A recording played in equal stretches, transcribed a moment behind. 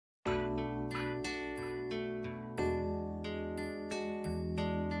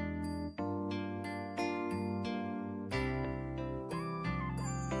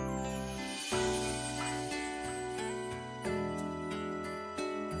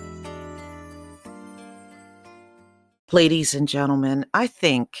Ladies and gentlemen, I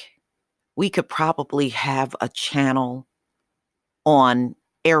think we could probably have a channel on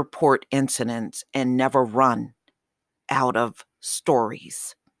airport incidents and never run out of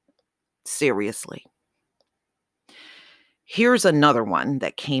stories. Seriously. Here's another one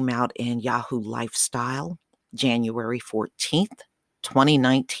that came out in Yahoo Lifestyle, January 14th,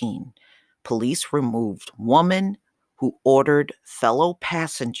 2019. Police removed woman who ordered fellow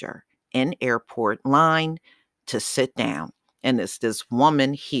passenger in airport line to sit down. And it's this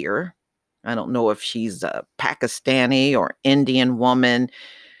woman here. I don't know if she's a Pakistani or Indian woman.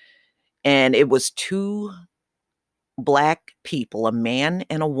 And it was two Black people, a man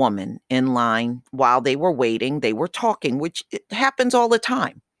and a woman, in line while they were waiting. They were talking, which it happens all the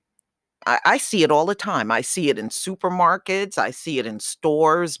time. I see it all the time. I see it in supermarkets. I see it in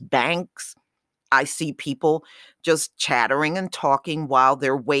stores, banks. I see people just chattering and talking while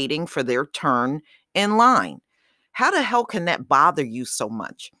they're waiting for their turn in line. How the hell can that bother you so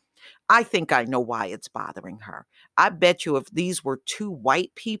much? I think I know why it's bothering her. I bet you if these were two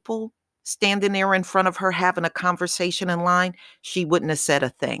white people standing there in front of her having a conversation in line, she wouldn't have said a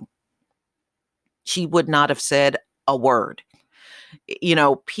thing. She would not have said a word. You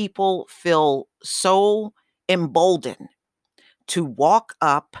know, people feel so emboldened to walk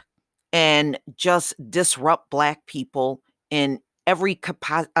up and just disrupt Black people in every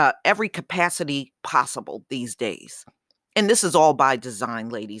capacity possible these days. And this is all by design,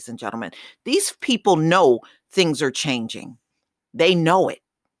 ladies and gentlemen. These people know things are changing. They know it.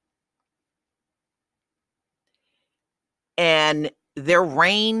 And their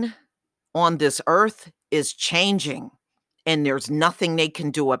reign on this earth is changing, and there's nothing they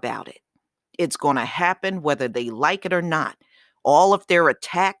can do about it. It's going to happen whether they like it or not. All of their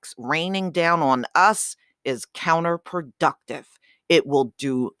attacks raining down on us is counterproductive. It will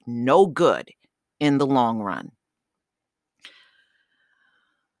do no good in the long run.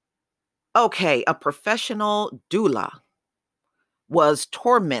 Okay, a professional doula was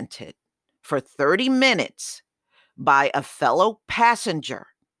tormented for 30 minutes by a fellow passenger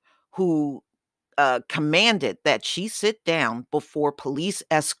who commanded that she sit down before police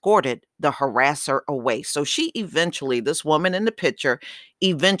escorted the harasser away. So she eventually, this woman in the picture,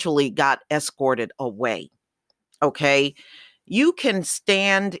 eventually got escorted away. Okay. You can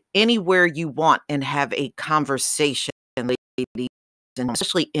stand anywhere you want and have a conversation, ladies, and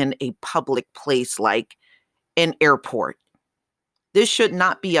especially in a public place like an airport. This should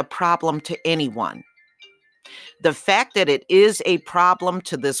not be a problem to anyone. The fact that it is a problem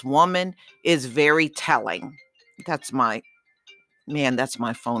to this woman is very telling. That's my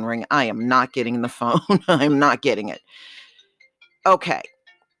phone ring. I am not getting the phone. I'm not getting it. Okay.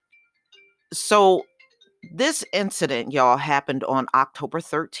 So this incident, y'all, happened on October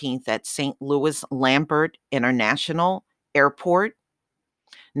 13th at St. Louis Lambert International Airport.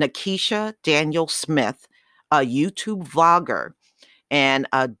 Nakisha Daniel Smith, a YouTube vlogger and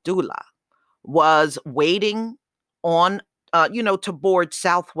a doula, was waiting on, to board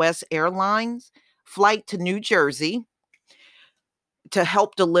Southwest Airlines flight to New Jersey to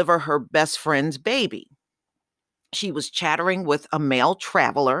help deliver her best friend's baby. She was chattering with a male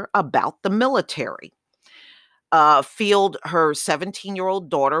traveler about the military. Field her 17-year-old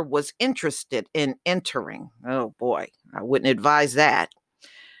daughter was interested in entering. Oh boy, I wouldn't advise that.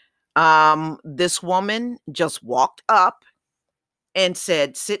 This woman just walked up and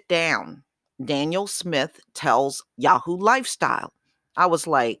said, "Sit down." Daniel Smith tells Yahoo Lifestyle. I was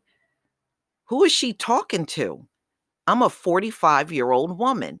like, who is she talking to? I'm a 45-year-old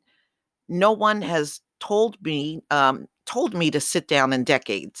woman. No one has told me to sit down in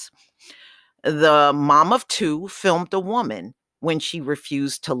decades. The mom of two filmed a woman when she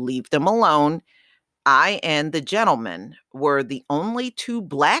refused to leave them alone. I and the gentleman were the only two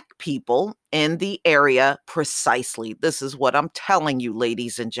Black people in the area precisely. This is what I'm telling you,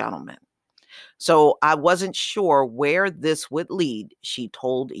 ladies and gentlemen. So I wasn't sure where this would lead, she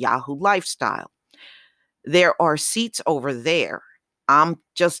told Yahoo Lifestyle. There are seats over there. I'm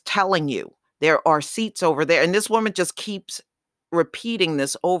just telling you, there are seats over there. And this woman just keeps repeating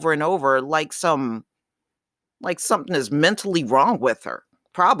this over and over like something is mentally wrong with her.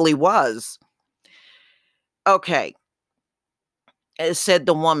 Probably was. Okay. Said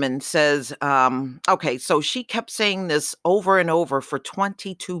the woman, okay, so she kept saying this over and over for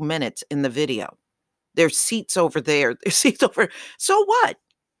 22 minutes in the video. There's seats over there. There's seats over. So what?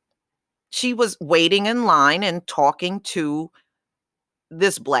 She was waiting in line and talking to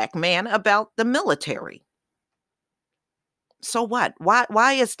this Black man about the military. So what?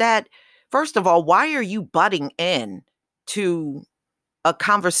 Why is that? First of all, why are you butting in to a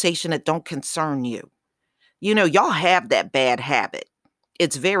conversation that don't concern you? You know, y'all have that bad habit.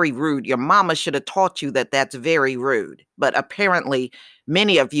 It's very rude. Your mama should have taught you that that's very rude. But apparently,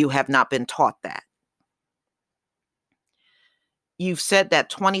 many of you have not been taught that. You've said that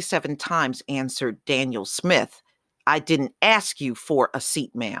 27 times, answered Daniel Smith. I didn't ask you for a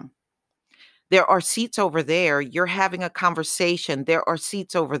seat, ma'am. There are seats over there. You're having a conversation. There are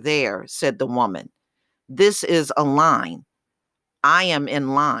seats over there, said the woman. This is a line. I am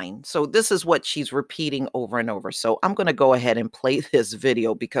in line. So this is what she's repeating over and over. So I'm going to go ahead and play this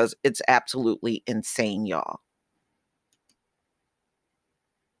video because it's absolutely insane, y'all.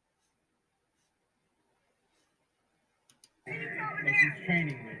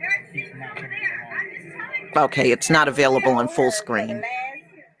 Okay, it's not available on full screen.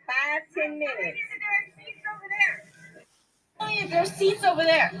 5-10 minutes. There's seats over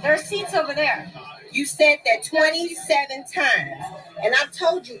there. There's seats over there. You said that 27 times. And I've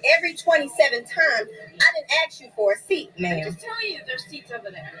told you every 27 times, I didn't ask you for a seat, ma'am. I'm just telling you there's seats over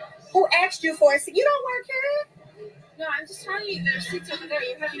there. Who asked you for a seat? You don't work here? No, I'm just telling you there's seats over there.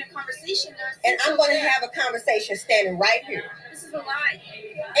 You're having a conversation. And I'm going to have a conversation standing right here. This is a line.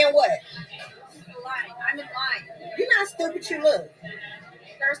 And what? This is a line. I'm in line. You're not stupid, you look.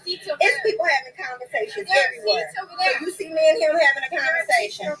 There are seats over there. It's people having conversations everywhere. Seats over there. So you see me and him having a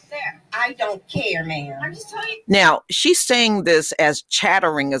conversation. Over there. I don't care, ma'am. I'm just telling you. Now, she's saying this as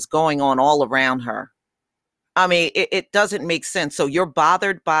chattering is going on all around her. I mean, it doesn't make sense. So you're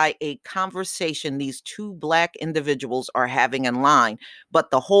bothered by a conversation these two Black individuals are having in line,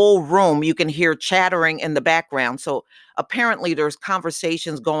 but the whole room, you can hear chattering in the background. So apparently there's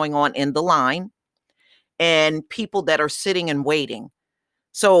conversations going on in the line and people that are sitting and waiting.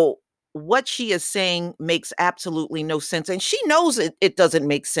 So what she is saying makes absolutely no sense. And she knows it doesn't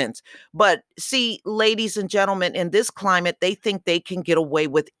make sense. But see, ladies and gentlemen, in this climate, they think they can get away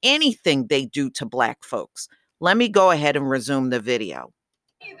with anything they do to Black folks. Let me go ahead and resume the video.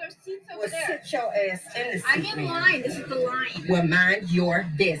 There's seats over there. Sit your ass in the seat. I'm in line. This is the line. Well, mind your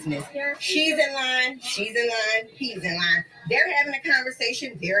business. She's in line. She's in line. He's in line. They're having a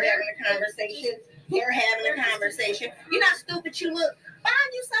conversation. They're having a conversation. They're having a conversation. You're not stupid. You look.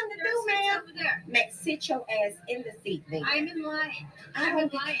 Find you something to do, ma'am. Max, sit your ass in the seat, then. I'm in line. I'm in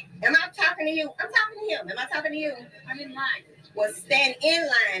line. Am I talking to you? I'm talking to him. Am I talking to you? I'm in line. Well, stand in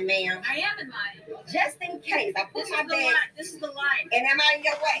line, ma'am. I am in line. Just in case. I put my bag. This is the line. And am I in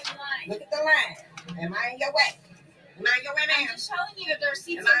your way? Look at the line. Am I in your way? Am I in your way, ma'am? I'm just telling you that there are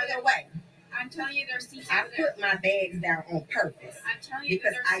seats over there. Am I in your way? I'm telling you there are seats over there. I put my bags down on purpose. I'm telling you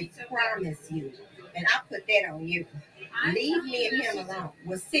because I promise you. And I put that on you. Leave me and him alone.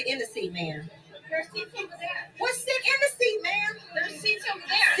 Well, sit in the seat, ma'am. There's seats over there. Well, sit in the seat, ma'am. There's seats over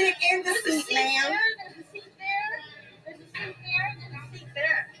there. Sit in the seat, ma'am. There's a seat there. There's a seat there. There's a seat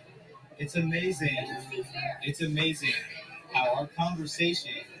there. It's amazing. There's a seat there. It's amazing how our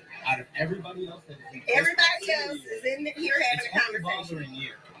conversation, out of everybody else that is everybody else is in here having a conversation. Bothering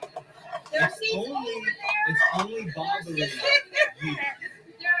you. There are seats over there. It's only bothering you.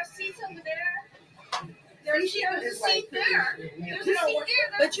 There are seats over there. There's a seat there. There's a seat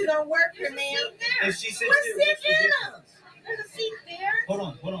there. But you don't work here, ma'am. If she sits there, what's the difference? There's a seat there. Hold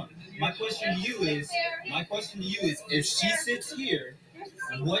on. My question to you is, if she sits here,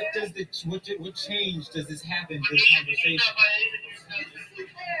 what change does this happen to the conversation? There's a seat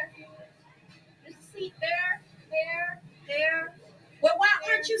there. There's a seat there. Well, why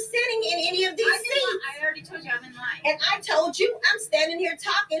aren't you sitting in any of these seats? I already told you I'm in line. And I told you I'm standing here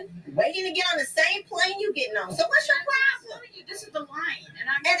talking, waiting to get on the same plane you getting on. So what's your problem? This is the line, and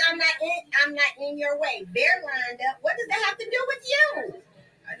I'm not in your way. They're lined up. What does that have to do with you?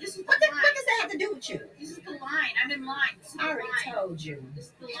 What does that have to do with you? This is the line. I'm in line. I already told you. This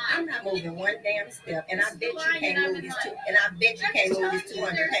is the line. I'm not moving one damn step, and I bet you can't move this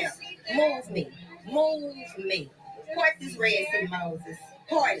 200 pounds. Move me. Part this Red Sea, Moses.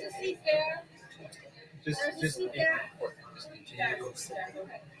 Part it. Just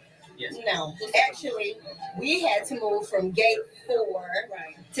yes. No, actually, we had to move from gate 4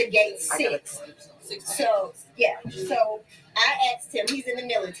 to gate 6. So, yeah. So I asked him, he's in the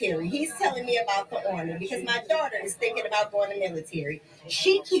military. He's telling me about the Army because my daughter is thinking about going to the military.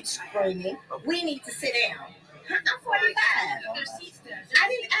 She keeps screaming, we need to sit down. I'm 45. I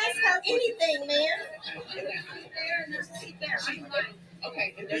didn't ask her anything, man. There's a seat there. I'm in line.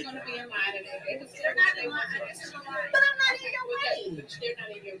 Okay, if they're going to be in line, they're not in line. But I'm not in your way. They're not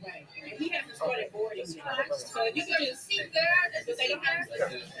in your way. And he hasn't started boarding yet. So you can just sit there. But they don't have to sit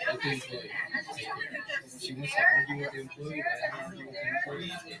there. I'm not sitting there. I just told you that there's a seat there. There's a seat there. There's a seat there. There's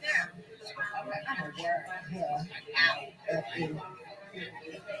a seat there. I'm going to wear out of you.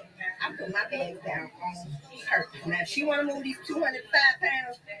 I put my bags down on purpose. Now, if she want to move these 205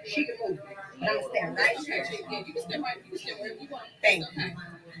 pounds, she can move it. But I'm going to stand right here. Yeah, you can stand right. You can stand wherever you want. Thank you.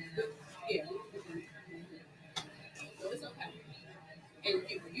 Yeah. So it's okay. And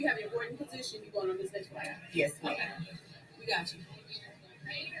you have your boarding position. You going on this next flight? Yes, ma'am. Okay. We got you.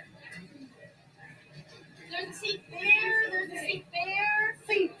 There's a seat there. There's a seat there.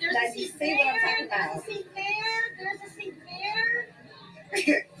 See, There's now a you seat see what I'm there. talking There's a about. seat there. There's a seat there. There's a seat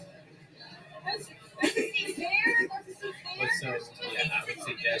there. There's a seat there. But so, yeah, I would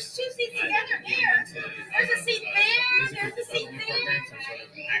suggest There's two seats together there. There's a seat there. There's a seat there. Program, some sort of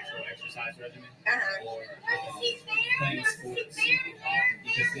actual exercise regimen, or There's a seat there. playing There's a seat sports, there.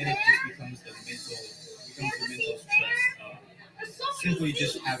 because then it just becomes the mental stress of There's so simply many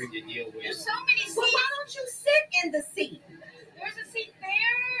just seats. having to deal with. There's so many Well, seats. why don't you sit in the seat? There's a seat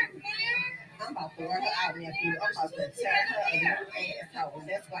there. There. I'm about to wear her out, nephew. I'm about to tear her a new asshole.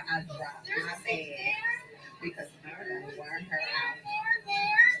 That's why I dropped There's my a seat bag. there. Because I'm going to wear her out.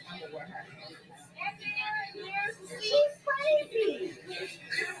 There. I'm going to wear her out. And there's a seat. She's crazy. She's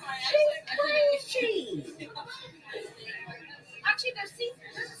crazy. Actually, there's a seat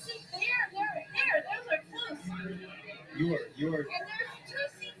there. Those are close. You are And there's two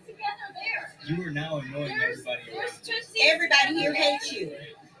seats together there. you are now annoying everybody There's around. two seats. Everybody here together hates you.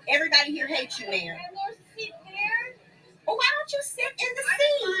 Everybody here hates you, ma'am. And there's a seat there. Well, why don't you sit in the I'm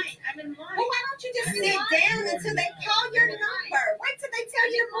seat? in line. Well, why don't you just sit down until they call your number? Wait till they tell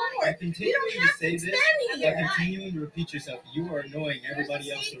you more. By You continuing don't to have say to this, stand by here. continuing to repeat yourself, you are annoying everybody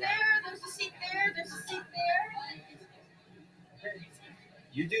There's a else seat around. there. There's a seat there. There's a seat there.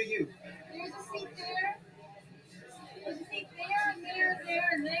 You do you. There's a seat there. There's a seat there, and there,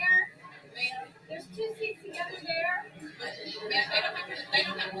 and there. There's two seats together there. They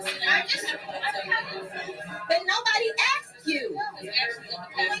don't have to sit I'm having a seat. But nobody asked you.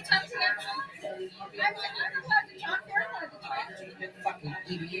 Can we talk to them? I'm allowed to talk. They're allowed to talk. Fucking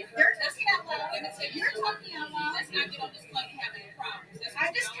idiot. You're talking out loud. You're talking out loud. Let's not get on this plane having problems. That's what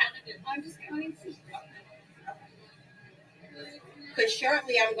I'm just counting seats. Because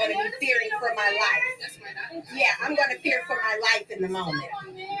shortly I'm going to be fearing for my life. That's right. Yeah, I'm going to fear for my life in the moment.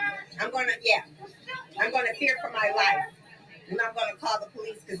 I'm going to fear for my life. And I'm going to call the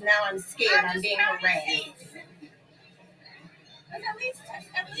police because now I'm scared. I'm being harassed.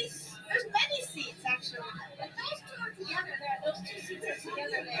 At least, there's many seats actually. But those two are together there. Those two seats are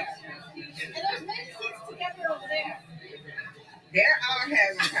together there. And there's many seats together over there. They're all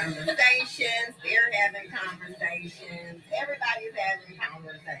having conversations. Everybody's having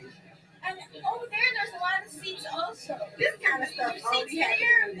conversations. And over there's a lot of seats also. This kind of stuff There's only seats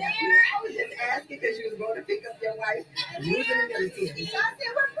happens there. I was just asking because you was going to pick up your wife using the military. So I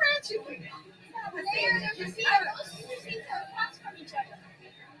said, what branch you in? There's a seat. Those two seats are across from each other.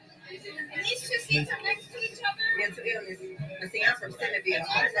 And these two seats are next to each other. Mental illness. But see, I'm from Centerville.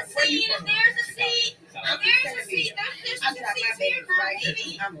 There's a seat, and there's a seat. And there's a seat. There's I two got my seats here bags now, right maybe.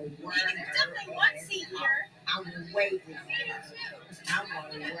 here. I'm going to wear There's her. definitely one seat here. I'm waiting. Maybe two. I'm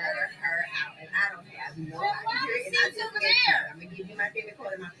going to wear her out. And I don't have no There's a lot of idea. And I seats just over met you. there. I'm going to give you my debit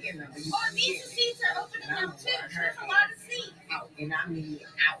card and my PIN number. You Oh, can these get it. seats are opening up too. So there's a lot of seats. Out. And I mean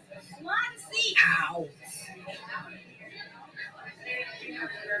out. A lot of seats. Out.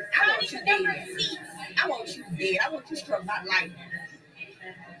 I want you Counting the number of dead. seats. I want you dead. I want you struck by lightning.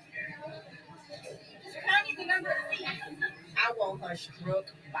 Just counting the number of seats. I want her struck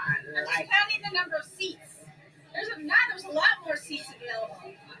by Just lightning. counting the number of seats. There's a lot more seats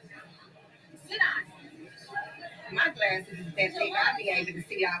available. Sit on. My glasses is that big. I'll be able to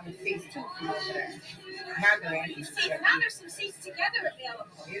see all the seats too from over there. My glasses. Seats. Now there's some seats together available.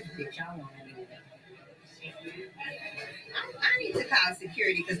 This bitch, I want to do that. I need to call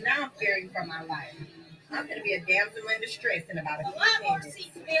security because now I'm fearing for my life. I'm going to be a damsel in distress in about a A lot few more minutes.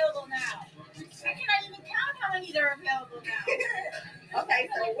 seats available now. I cannot even count how many there are available now. Okay,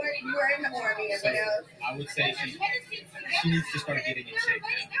 so where you were in the morning and what else? I would say There's many seats together. she needs to start getting in shape.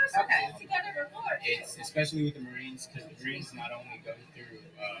 There were some Okay. seats together before. It's especially with the Marines, because the Marines not only go through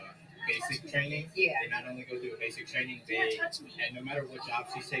basic training, Yeah. they not only go through a basic training, Do not they touch me. and no matter what job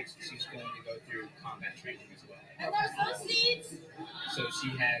she takes, she's going to go through combat training as well. And there's those seats. So she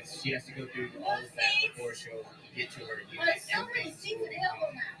has to go through all of that before she'll get to her But there's so many seats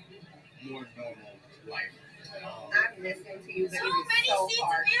available now. more normal life. I'm listening to you, but So it is many so seats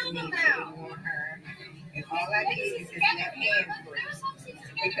hard for me available to now. ignore her. And all I did is just let hands free. There's some seats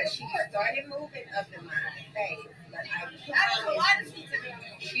together Because she before. started moving up in my face. But I There's a lot promise of seats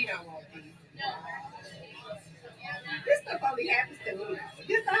available. she don't want these. This stuff only happens to me.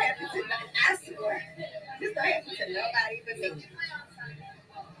 This don't happen to I swear. This don't happen to nobody but me.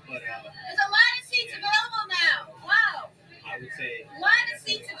 But there's a lot of seats available now. Wow. I would say A lot of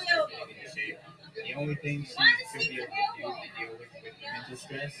seats available. the only thing she should be able to do to deal with mental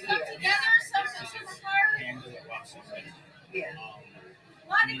stress Some together, some is to just apart. handle it while she's there. Yeah.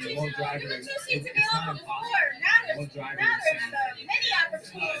 I mean, it won't drive her. There were 2 seats It's not available impossible. before. Now It won't drive her there's insane. many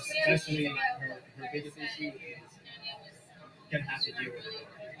opportunities. Especially her biggest issue is gonna have to deal with it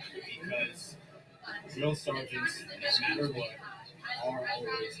because drill sergeants, no matter what, are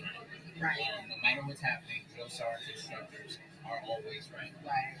always right. No matter what's happening, drill sergeants, instructors are always right.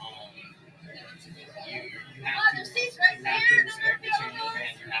 You have to respect the chain of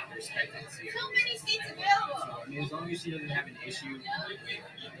command. You have to respect it. So many seats available. So, I mean, as long as she doesn't have an issue with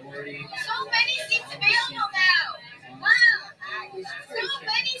authority. So many seats available now. Wow. So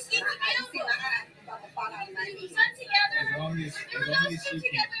many seats available. Some together. As long as she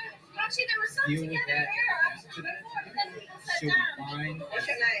can Actually, there were some deal with together that, there. she'll be fine. What's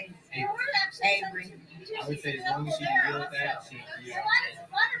your name? Avery. I would say as long as she can deal with that, she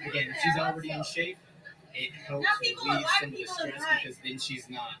again, if she's already in shape, it helps relieve some of the stress because then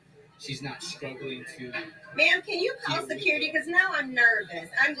she's not struggling to. Ma'am, can you call security? Because now I'm nervous.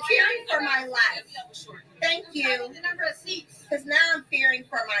 I'm fearing for my life. Thank you. The number of seats. Because now I'm fearing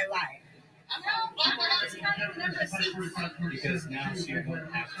for my life. The number of seats. Because now she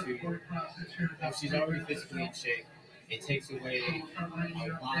won't have to. If she's already physically in shape, it takes away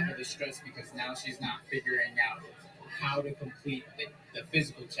a lot of the stress because now she's not figuring out how to complete the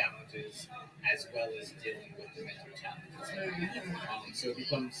physical challenges as well as dealing with the mental challenges. So it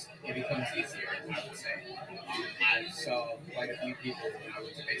becomes easier, I would say. I saw quite a few people when I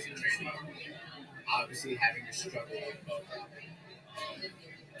went to basic training, obviously having to struggle with both.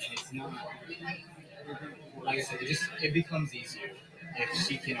 And it's not, like I said, it becomes easier if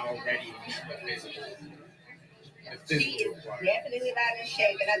she can already meet the physical. She is definitely not in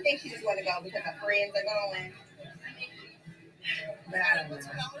shape, and I think she just want to go because her friends are going. But I don't know.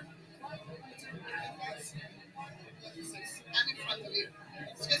 I'm in front of you.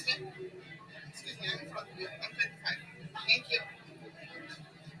 Excuse me. I'm in front of you. I'm 55. Thank you.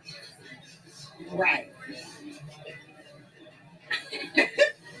 Right.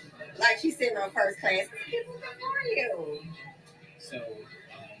 Like she's sitting on first class. People before you. So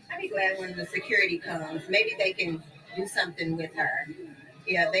I'd be glad when the security comes. Maybe they can do something with her.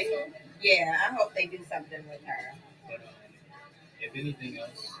 Yeah, I hope they do something with her. But if anything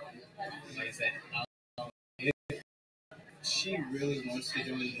else, like I said, if she really wants to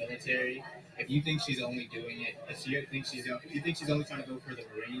join the military, if you think she's only doing it, if you think she's only trying to go for the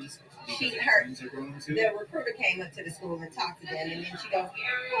Marines because her friends are going to. The recruiter came up to the school and talked to them, and then she goes,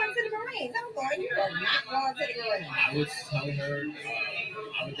 "I'm going to the Marines. I'm going. You are not going to the Marines." I would tell her.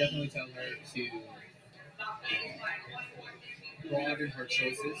 I would definitely tell her to broaden her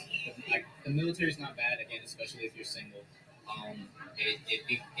choices. Like the military is not bad again, especially if you're single.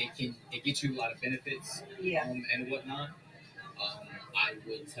 It gets you a lot of benefits, and whatnot. I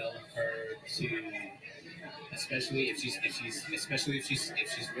would tell her to, especially if she's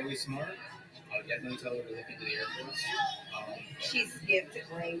really smart. I would definitely tell her to look into the Air Force. She's gifted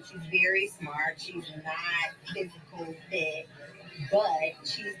great. She's very smart. She's not physical fit, but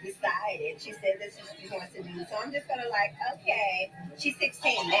she's decided. She said this is what she wants to do. So I'm just gonna okay. She's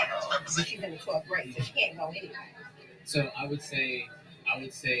 16 now, but she's in the 12th grade, so she can't go anywhere. So I would say I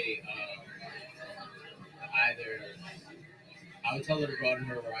would tell her to broaden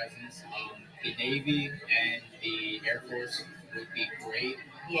her horizons. The Navy and the Air Force would be great.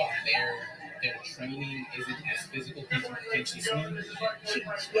 Yeah. Their training isn't as physical. Can she swim? She's been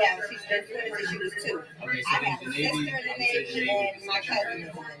swimming since she was 2. Okay, so I have the a Navy, sister in the Navy, and my cousin is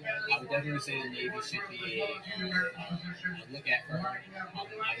in the Navy. I would definitely say the Navy should be a look at for her.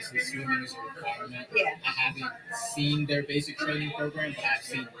 Obviously, swimming is a requirement. Yeah. I haven't seen their basic training program, but I've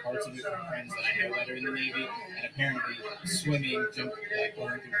seen parts of it from friends that I know that are in the Navy, and apparently swimming, going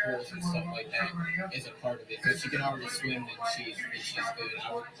through pools and stuff like that is a part of it. So if she can already swim, then she's good.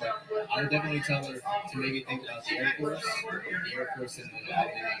 I would definitely tell her to maybe think about the Air Force and the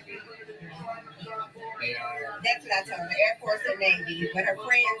Navy. They are. That's what I told her, the Air Force and Navy, but her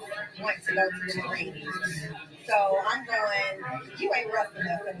friends want to go to the Marines. So I'm going, you ain't rough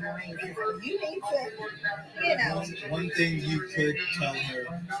enough for the Marines. You need to, One thing you could tell her.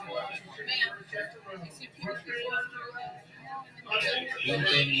 One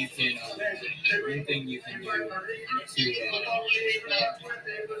thing you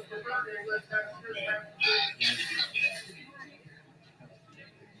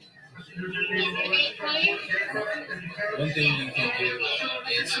can do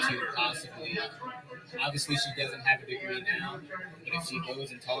is to possibly obviously she doesn't have a degree now, but if she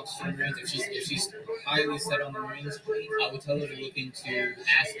goes and talks to the Marines, if she's highly set on the Marines, I would tell her to look into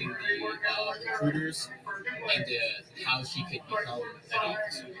asking the recruiters into how she could become an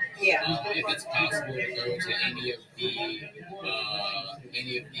officer. Yeah. If it's possible to go to any of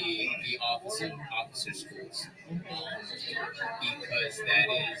the officer schools, because that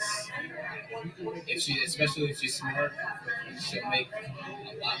is, especially if she's smart, she'll make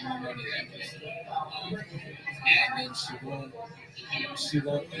a lot more money that way. And then she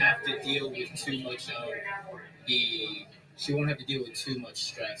won't have to deal with too much of the she won't have to deal with too much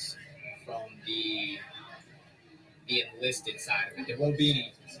stress from the enlisted side of it. There won't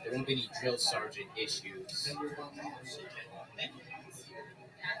be any drill sergeant issues.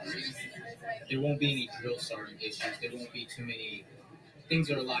 There won't be any drill sergeant issues. There won't be too many. Things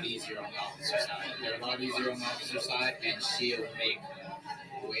are a lot easier on the officer side. They're a lot easier on the officer side, and she'll make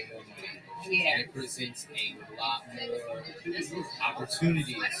way more money. Yeah. And it presents a lot more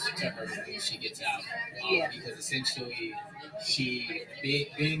opportunities to her when she gets out. Because essentially,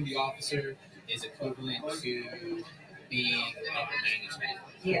 being the officer is equivalent to being upper management.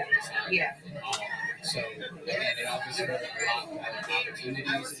 Yeah. Yeah. So again, it offers her a lot more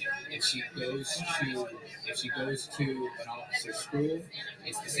opportunities. If she goes to an officer school,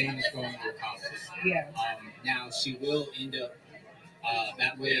 it's the same as going to a college. Yeah. Now she will end up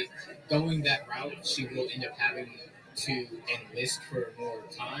that way, going that route, she will end up having to enlist for more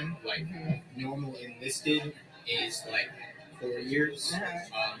time. Like normal enlisted is like 4 years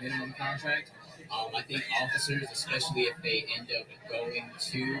minimum contract. I think officers, especially if they end up going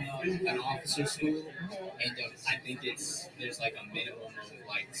to an officer school, I think there's like a minimum of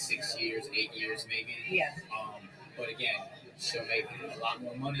like 6 years, 8 years maybe. Yeah. But again, she'll make a lot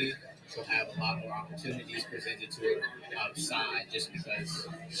more money. She'll have a lot more opportunities presented to her outside just because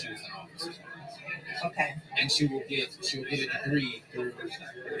she was an officer. Okay. And she'll get a degree through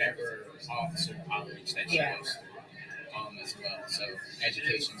whatever officer college that she goes to. As well. So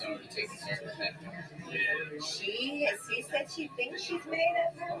education's already taken care of that. She said she thinks she's made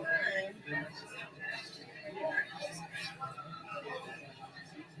up her mind.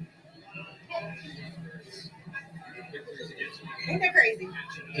 Ain't that crazy?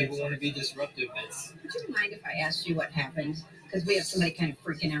 People want to be disruptive. Would you mind if I asked you what happened? Because we have somebody kind of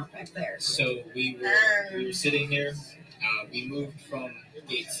freaking out back there. So we were sitting here. We moved from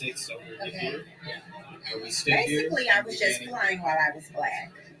gate 6 over to here. We stood Basically, here. I was just flying while I was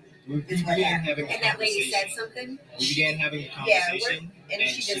black. We began having a And that lady conversation. said something? We began having a conversation. And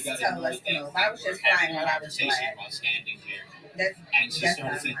she just got told us annoyed no. that I was just we were having flying while I was a conversation black. while standing here. And she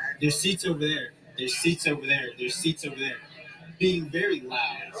started saying, "There's seats over there. There's seats over there. There's seats over there." Being very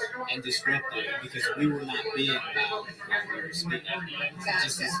loud and disruptive because we were not being loud when we were speaking.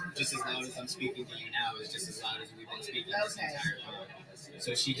 Just as loud as I'm speaking to you now is just as loud as we've been speaking this entire time.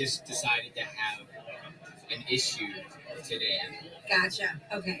 So she just decided to have an issue today. Gotcha.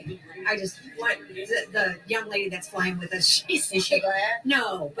 Okay. I just want the young lady that's flying with us. Is she glad?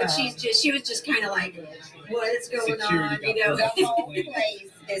 No, but she was just kind of like, what's going Security on? You know, The whole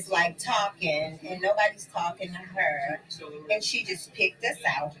place is like talking, and nobody's talking to her. And she just picked us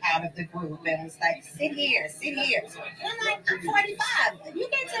out of the group and was like, "Sit here, sit here." And I'm like, "I'm 45. You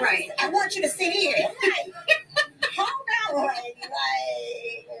can't tell me. I want you to sit here." I'm like, "Hold on,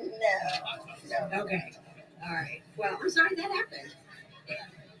 lady." Like, no. Okay. All right. Well, I'm sorry that happened.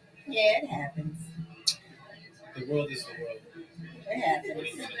 Yeah, it happens. The world is the world. It happens.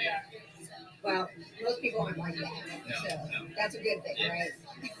 Well, most people aren't like that. So that's a good thing, right?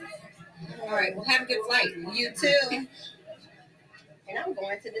 All right. Well, have a good flight. You too. And I'm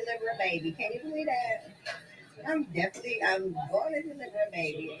going to deliver a baby. Can you believe that? I'm going to deliver a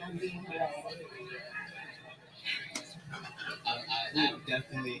baby, and I'm being harassed. I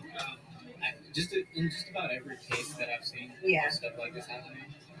definitely, in just about every case that I've seen, stuff like this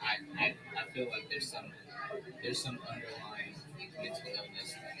happening, I feel like there's some underlying mental illness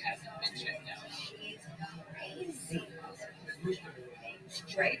that hasn't been checked out. She's crazy.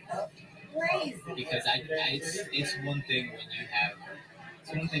 Straight up crazy. Because it's one thing when you have.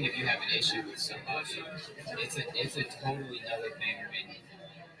 It's one thing if you have an issue with somebody. It's a totally another thing when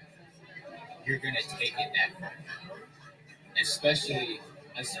you're gonna take it that far. Especially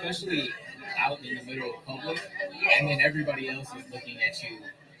out in the middle of public, and then everybody else is looking at you,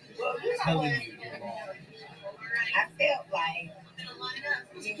 telling you you're wrong. I felt like,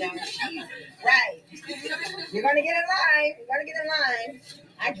 she's right. You're gonna get in line. You're gonna get in line.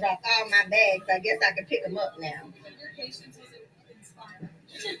 I dropped all my bags. I guess I can pick them up now.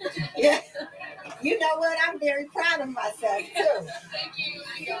 Yeah. You know what? I'm very proud of myself too.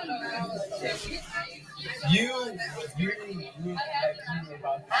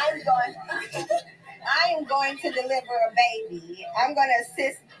 I'm going. I am going to deliver a baby. I'm going to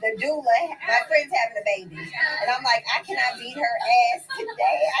assist the doula. My friend's having a baby, and I'm like, I cannot beat her ass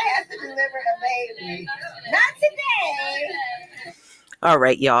today. I have to deliver the baby. Not today. All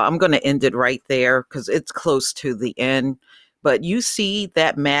right, y'all. I'm going to end it right there because it's close to the end. But you see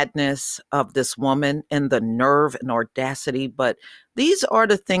that madness of this woman and the nerve and audacity. But these are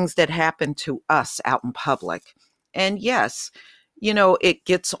the things that happen to us out in public. And yes, you know, it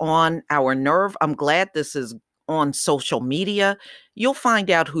gets on our nerve. I'm glad this is on social media. You'll find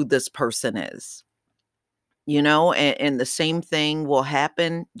out who this person is. You know, and the same thing will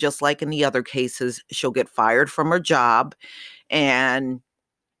happen just like in the other cases. She'll get fired from her job and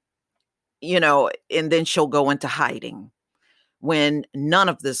and then she'll go into hiding when none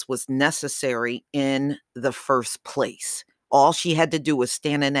of this was necessary in the first place. All she had to do was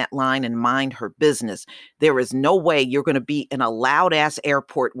stand in that line and mind her business. There is no way you're going to be in a loud ass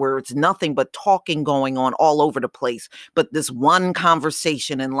airport where it's nothing but talking going on all over the place. But this one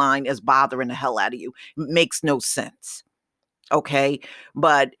conversation in line is bothering the hell out of you. It makes no sense. Okay.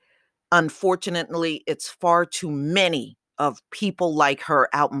 But unfortunately, it's far too many of people like her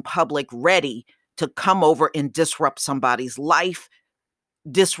out in public ready to come over and disrupt somebody's life,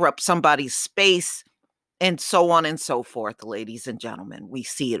 disrupt somebody's space, and so on and so forth, ladies and gentlemen. We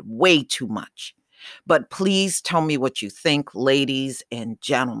see it way too much. But please tell me what you think, ladies and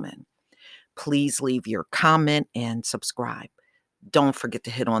gentlemen. Please leave your comment and subscribe. Don't forget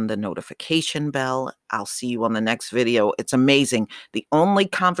to hit on the notification bell. I'll see you on the next video. It's amazing. The only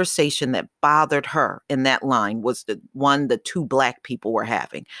conversation that bothered her in that line was the two Black people were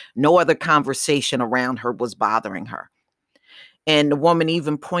having. No other conversation around her was bothering her. And the woman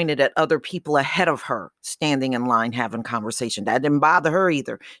even pointed at other people ahead of her standing in line having conversation. That didn't bother her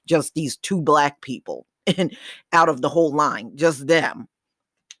either. Just these two Black people and out of the whole line, just them.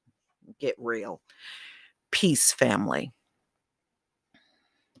 Get real. Peace, family.